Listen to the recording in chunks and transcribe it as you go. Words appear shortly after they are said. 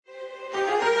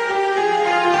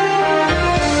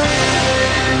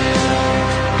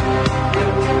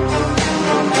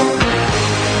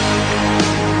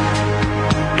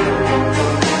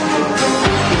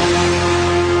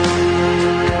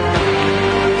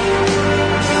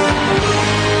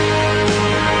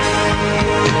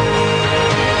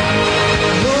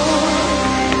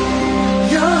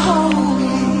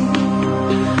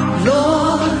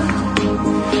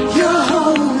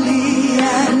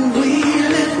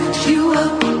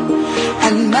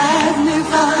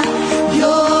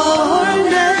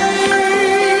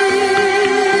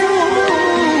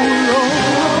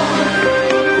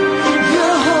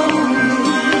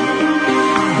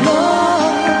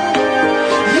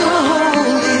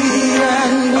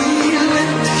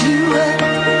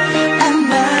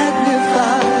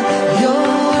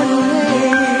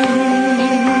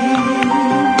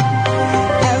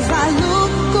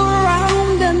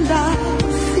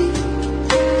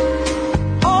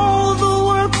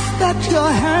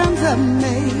have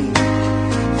made,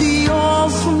 the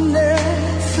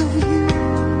awesomeness of you,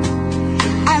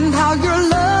 and how your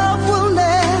love will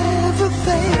never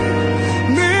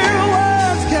fade. Mere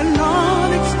words cannot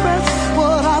express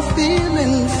what I feel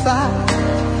inside.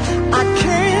 I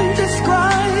can't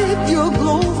describe your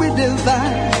glory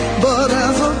divine, but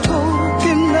as a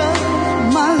token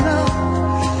of my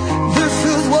love, this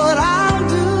is what I'll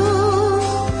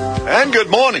do. And good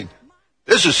morning.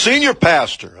 This is Senior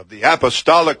Pastor of the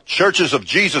Apostolic Churches of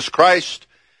Jesus Christ,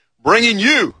 bringing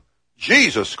you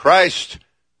Jesus Christ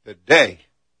today.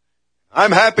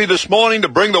 I'm happy this morning to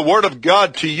bring the Word of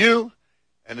God to you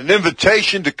and an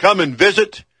invitation to come and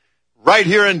visit right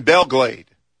here in Belglade,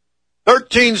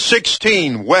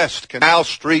 1316 West Canal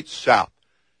Street South.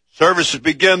 Services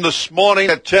begin this morning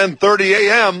at 10:30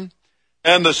 a.m.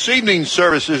 and this evening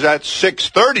services at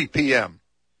 6:30 p.m.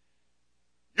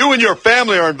 You and your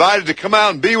family are invited to come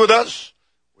out and be with us.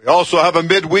 We also have a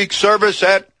midweek service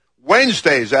at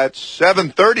Wednesdays at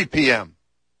 7:30 p.m.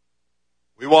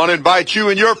 We want to invite you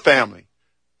and your family.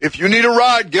 If you need a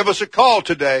ride, give us a call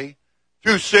today,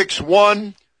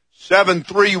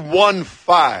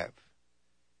 261-7315.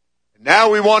 Now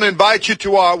we want to invite you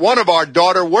to one of our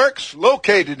daughter works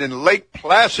located in Lake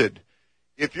Placid.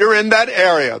 If you're in that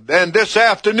area, then this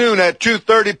afternoon at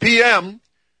 2:30 p.m.,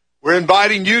 we're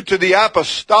inviting you to the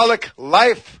Apostolic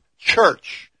Life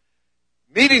Church,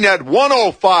 meeting at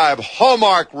 105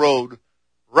 Hallmark Road,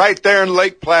 right there in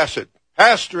Lake Placid.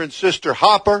 Pastor and Sister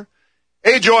Hopper,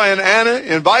 Ajoy and Anna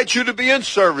invite you to be in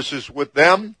services with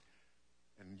them.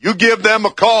 And you give them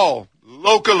a call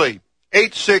locally,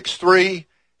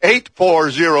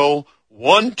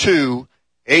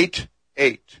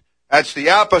 863-840-1288. That's the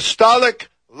Apostolic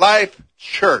Life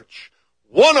Church,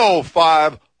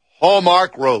 105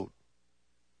 Hallmark Road.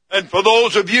 And for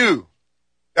those of you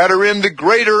that are in the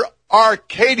greater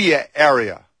Arcadia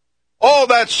area, all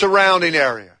that surrounding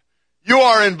area, you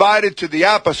are invited to the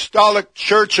Apostolic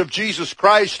Church of Jesus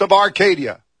Christ of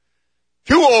Arcadia,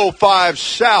 205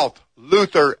 South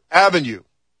Luther Avenue.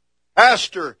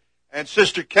 Pastor and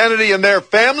Sister Kennedy and their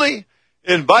family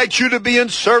invite you to be in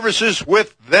services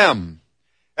with them.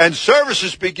 And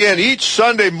services begin each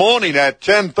Sunday morning at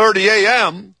 10:30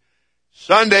 a.m.,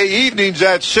 Sunday evenings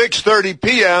at 6:30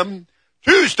 p.m.,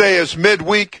 Tuesday is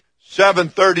midweek,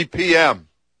 7:30 p.m.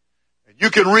 And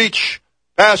you can reach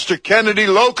Pastor Kennedy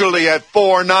locally at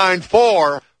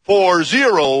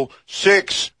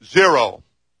 494-4060.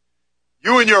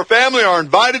 You and your family are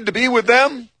invited to be with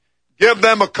them. Give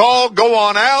them a call. Go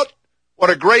on out. What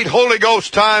a great Holy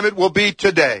Ghost time it will be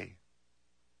today.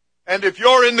 And if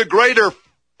you're in the greater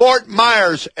Fort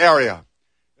Myers area,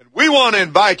 then we want to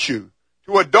invite you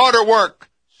to a daughter work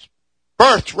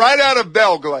birthed right out of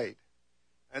Belglade.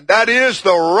 And that is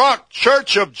the Rock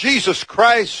Church of Jesus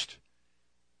Christ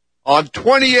on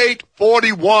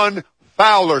 2841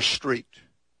 Fowler Street.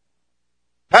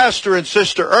 Pastor and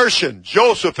Sister Urshan,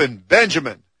 Joseph, and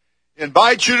Benjamin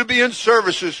invite you to be in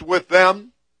services with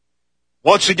them.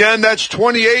 Once again, that's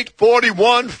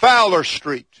 2841 Fowler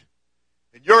Street.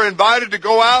 And you're invited to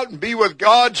go out and be with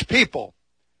God's people,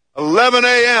 11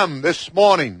 a.m. this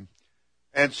morning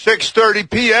and 6:30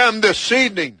 p.m. this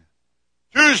evening.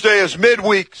 Tuesday is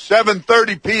midweek,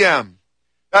 7:30 p.m.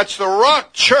 That's the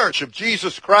Rock Church of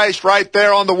Jesus Christ right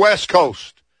there on the West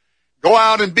Coast. Go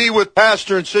out and be with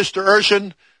Pastor and Sister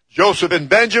Urshan, Joseph, and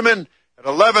Benjamin at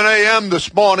 11 a.m.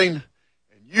 this morning,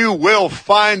 and you will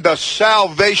find the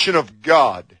salvation of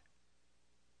God.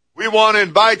 We want to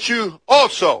invite you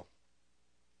also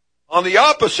on the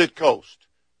opposite coast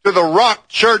to the Rock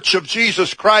Church of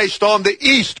Jesus Christ on the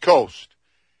East Coast.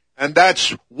 And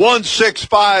that's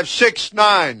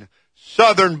 16569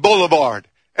 Southern Boulevard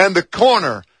and the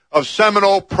corner of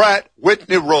Seminole Pratt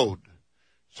Whitney Road.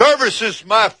 Services,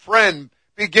 my friend,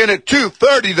 begin at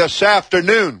 2:30 this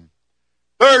afternoon.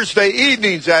 Thursday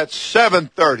evenings at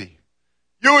 7:30.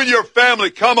 You and your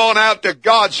family come on out to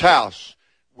God's house.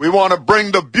 We want to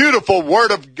bring the beautiful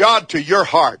Word of God to your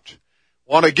heart.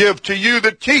 Want to give to you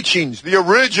the teachings, the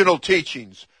original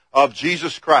teachings of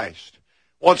Jesus Christ.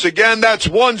 Once again, that's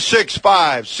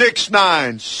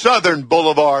 16569 Southern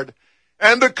Boulevard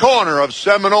and the corner of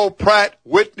Seminole Pratt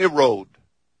Whitney Road.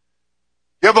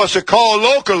 Give us a call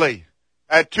locally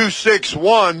at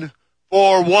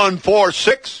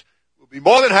 261-4146. We'll be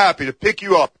more than happy to pick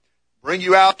you up, bring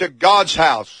you out to God's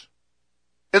house.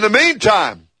 In the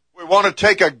meantime, we want to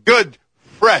take a good,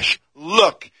 fresh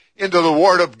look into the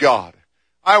Word of God.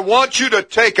 I want you to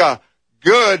take a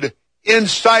good,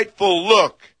 insightful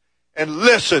look and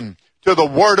listen to the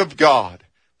Word of God.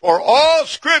 For all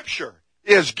Scripture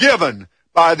is given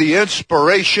by the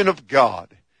inspiration of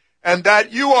God. and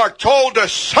that you are told to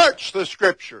search the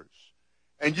Scriptures.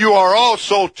 And you are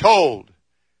also told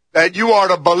that you are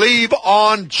to believe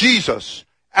on Jesus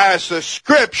as the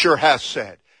Scripture has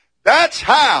said. That's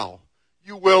how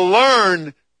you will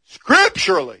learn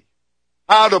scripturally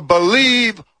how to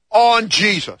believe on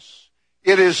Jesus.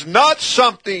 It is not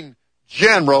something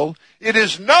general. It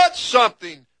is not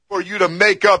something for you to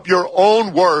make up your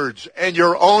own words and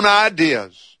your own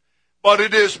ideas. But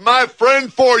it is, my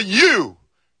friend, for you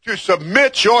to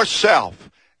submit yourself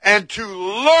and to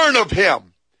learn of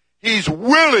Him. He's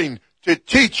willing to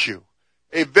teach you.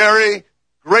 A very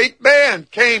great man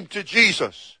came to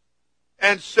Jesus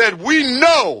and said, we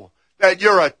know that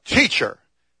you're a teacher.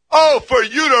 Oh, for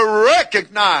you to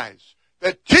recognize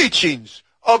the teachings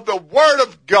of the Word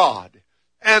of God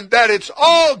and that it's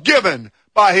all given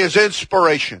by His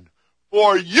inspiration.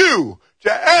 For you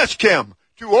to ask Him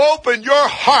to open your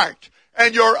heart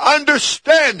and your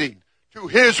understanding to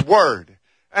His Word,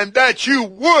 and that you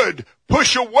would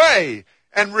push away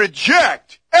and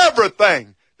reject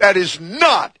everything that is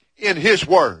not in His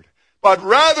Word, but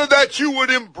rather that you would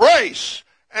embrace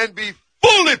and be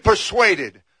fully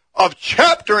persuaded of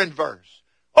chapter and verse.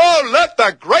 Oh, let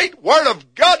the great Word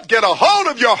of God get a hold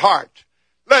of your heart.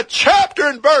 Let chapter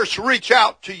and verse reach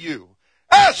out to you.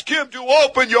 Ask Him to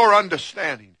open your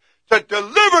understanding, to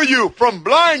deliver you from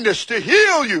blindness, to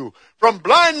heal you from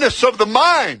blindness of the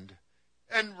mind,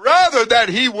 and rather that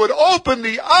He would open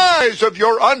the eyes of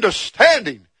your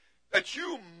understanding, that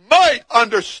you might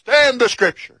understand the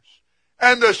Scriptures.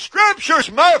 And the Scriptures,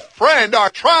 my friend, are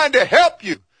trying to help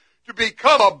you to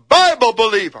become a Bible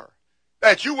believer,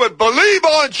 that you would believe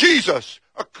on Jesus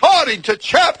according to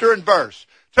chapter and verse,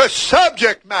 to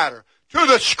subject matter, to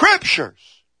the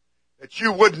Scriptures, that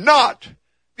you would not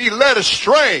be led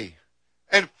astray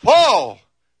and fall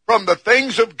from the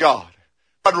things of God,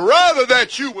 but rather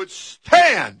that you would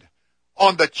stand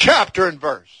on the chapter and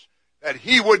verse, that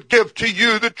He would give to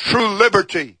you the true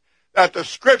liberty that the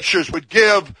Scriptures would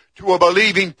give to a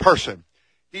believing person.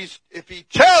 If He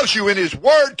tells you in His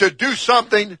Word to do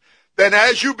something, then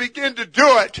as you begin to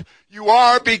do it, you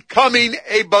are becoming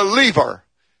a believer.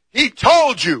 He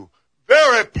told you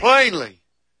very plainly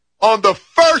on the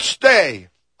first day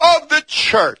of the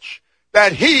church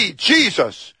that He,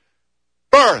 Jesus,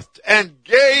 birthed and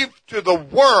gave to the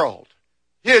world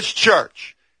His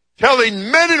church,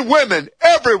 telling men and women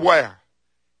everywhere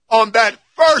on that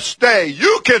first day.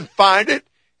 You can find it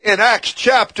in Acts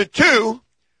chapter 2.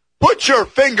 Put your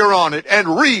finger on it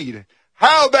and read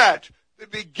how that the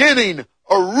beginning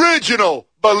original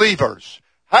believers,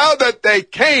 how that they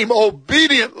came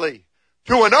obediently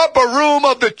to an upper room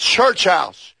of the church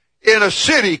house in a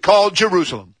city called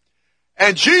Jerusalem.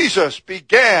 And Jesus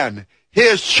began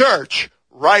His church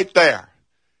right there.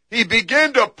 He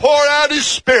began to pour out His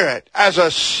Spirit as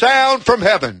a sound from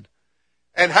heaven,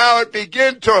 and how it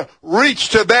began to reach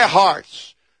to their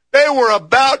hearts. They were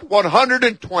about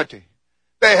 120.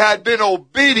 They had been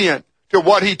obedient to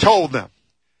what He told them.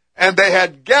 And they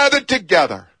had gathered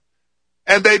together,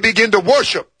 and they began to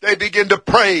worship. They began to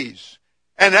praise.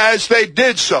 And as they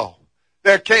did so,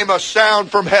 there came a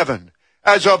sound from heaven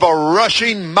as of a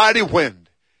rushing mighty wind.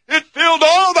 It filled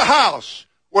all the house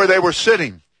where they were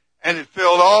sitting, and it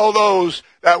filled all those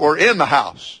that were in the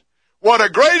house. What a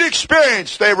great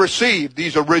experience they received,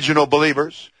 these original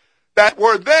believers, that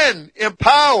were then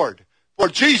empowered. For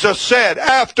Jesus said,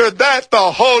 after that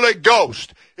the Holy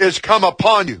Ghost is come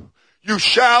upon you. You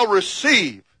shall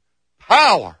receive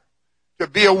power to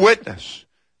be a witness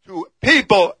to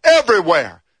people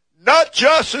everywhere, not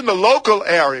just in the local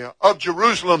area of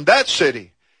Jerusalem, that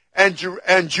city, and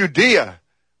Judea,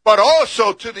 but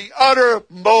also to the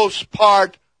uttermost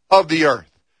part of the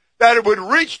earth. That it would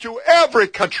reach to every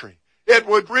country. It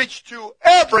would reach to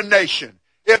every nation.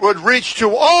 It would reach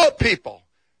to all people.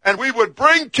 And we would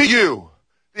bring to you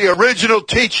the original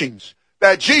teachings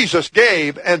that Jesus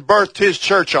gave and birthed His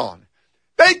church on.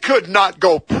 They could not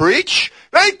go preach.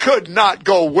 They could not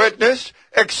go witness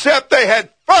except they had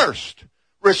first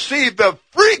received the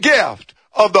free gift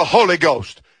of the Holy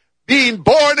Ghost, being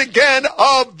born again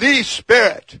of the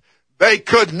Spirit. They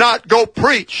could not go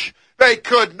preach. They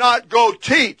could not go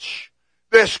teach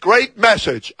this great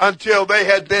message until they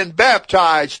had been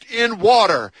baptized in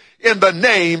water in the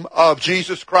name of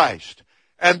Jesus Christ.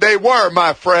 And they were,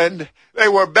 my friend, they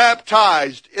were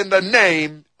baptized in the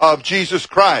name of Jesus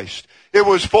Christ. It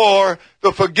was for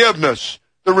the forgiveness,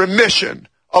 the remission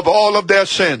of all of their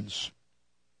sins.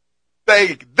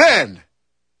 They then,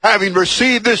 having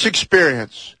received this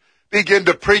experience, began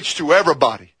to preach to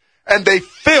everybody. And they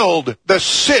filled the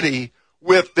city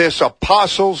with this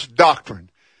apostles' doctrine.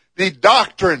 The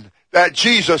doctrine that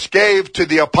Jesus gave to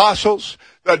the apostles,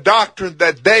 the doctrine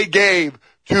that they gave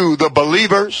to the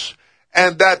believers,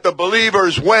 and that the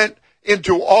believers went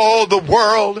into all the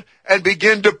world and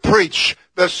began to preach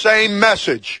the same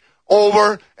message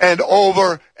over and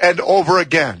over and over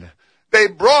again. They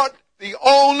brought the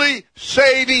only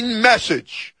saving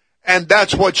message, and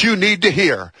that's what you need to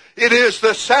hear. It is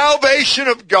the salvation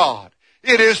of God.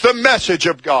 It is the message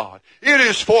of God. It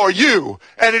is for you,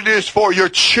 and it is for your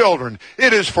children.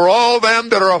 It is for all them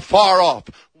that are afar off.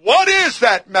 What is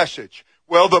that message?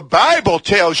 Well, the Bible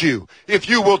tells you, if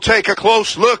you will take a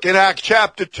close look in Acts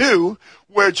chapter 2,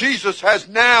 where Jesus has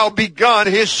now begun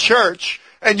his church,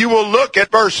 and you will look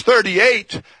at verse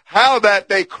 38, how that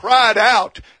they cried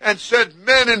out and said,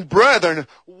 Men and brethren,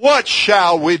 what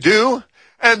shall we do?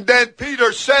 And then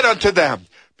Peter said unto them,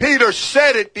 Peter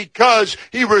said it because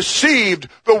he received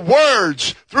the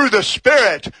words through the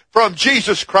Spirit from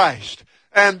Jesus Christ.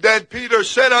 And then Peter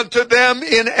said unto them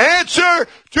in answer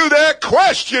to their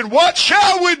question, What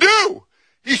shall we do?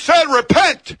 He said,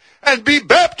 Repent and be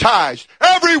baptized,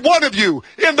 every one of you,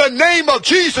 in the name of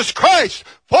Jesus Christ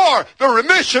for the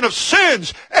remission of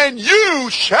sins, and you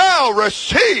shall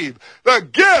receive the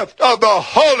gift of the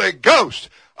Holy Ghost.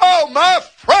 Oh, my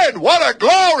friend, what a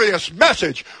glorious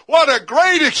message. What a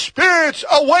great experience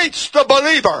awaits the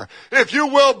believer. If you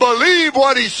will believe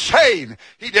what he's saying,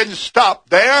 he didn't stop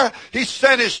there. He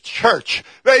sent his church.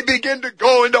 They begin to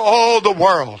go into all the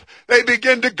world. They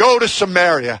begin to go to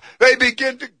Samaria. They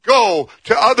begin to go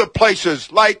to other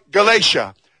places like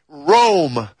Galatia,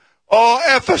 Rome,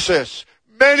 Ephesus,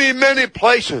 many, many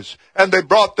places. And they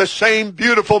brought the same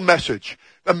beautiful message.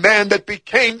 The man that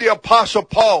became the Apostle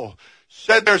Paul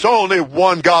said there's only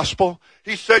one gospel.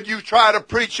 He said, you try to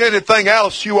preach anything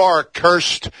else, you are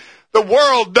accursed. The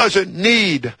world doesn't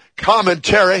need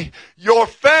commentary. Your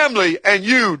family and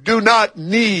you do not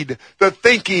need the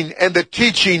thinking and the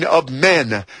teaching of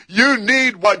men. You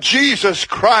need what Jesus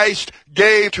Christ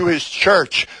gave to his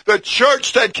church. The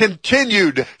church that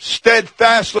continued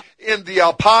steadfastly in the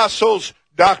apostles'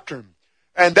 doctrine.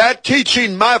 And that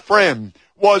teaching, my friend,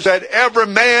 was that every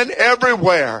man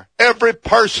everywhere, every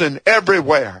person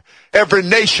everywhere, every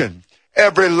nation,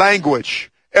 every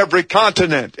language, every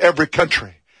continent, every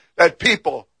country, that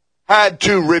people had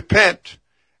to repent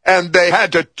and they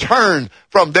had to turn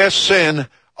from their sin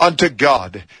unto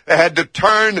God. They had to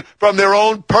turn from their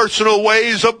own personal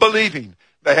ways of believing.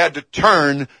 They had to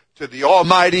turn to the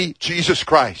Almighty Jesus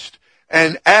Christ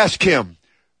and ask him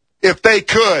if they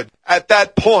could, at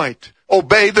that point,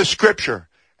 obey the Scripture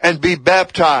and be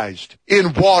baptized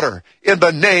in water in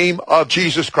the name of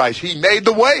Jesus Christ. He made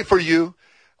the way for you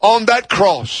on that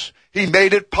cross. He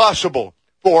made it possible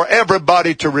for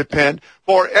everybody to repent,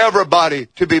 for everybody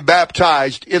to be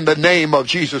baptized in the name of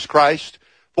Jesus Christ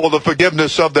for the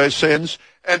forgiveness of their sins,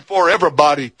 and for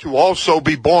everybody to also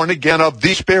be born again of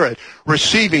the Spirit,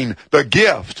 receiving the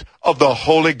gift of the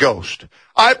Holy Ghost.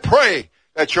 I pray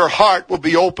that your heart will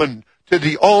be open to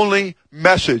the only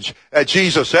message that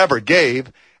Jesus ever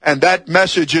gave, and that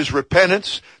message is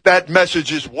repentance. That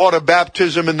message is water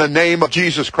baptism in the name of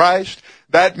Jesus Christ.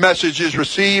 That message is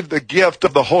receive the gift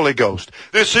of the Holy Ghost.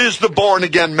 This is the born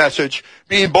again message.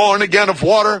 Being born again of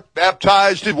water,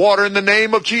 baptized in water in the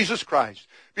name of Jesus Christ.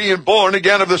 Being born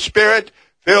again of the Spirit,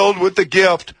 filled with the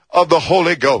gift of the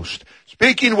Holy Ghost.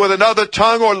 Speaking with another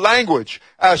tongue or language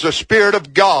as the Spirit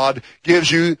of God gives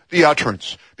you the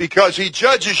utterance. Because he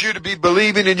judges you to be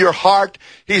believing in your heart,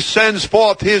 he sends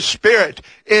forth his Spirit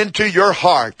into your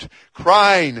heart,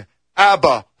 crying,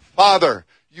 Abba, Father.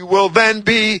 You will then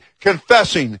be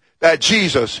confessing that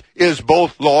Jesus is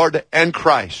both Lord and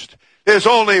Christ. There's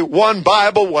only one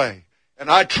Bible way, and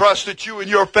I trust that you and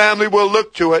your family will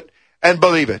look to it and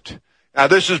believe it. Now,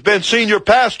 this has been Senior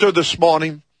Pastor this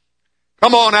morning.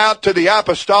 Come on out to the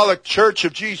Apostolic Church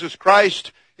of Jesus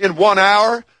Christ in 1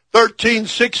 hour,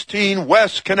 1316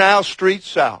 West Canal Street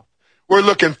South. We're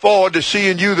looking forward to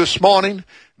seeing you this morning.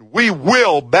 We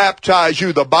will baptize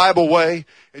you the Bible way,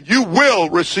 and you will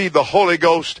receive the Holy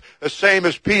Ghost the same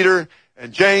as Peter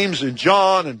and James and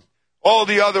John and all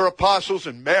the other apostles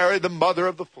and Mary, the mother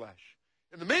of the flesh.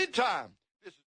 In the meantime,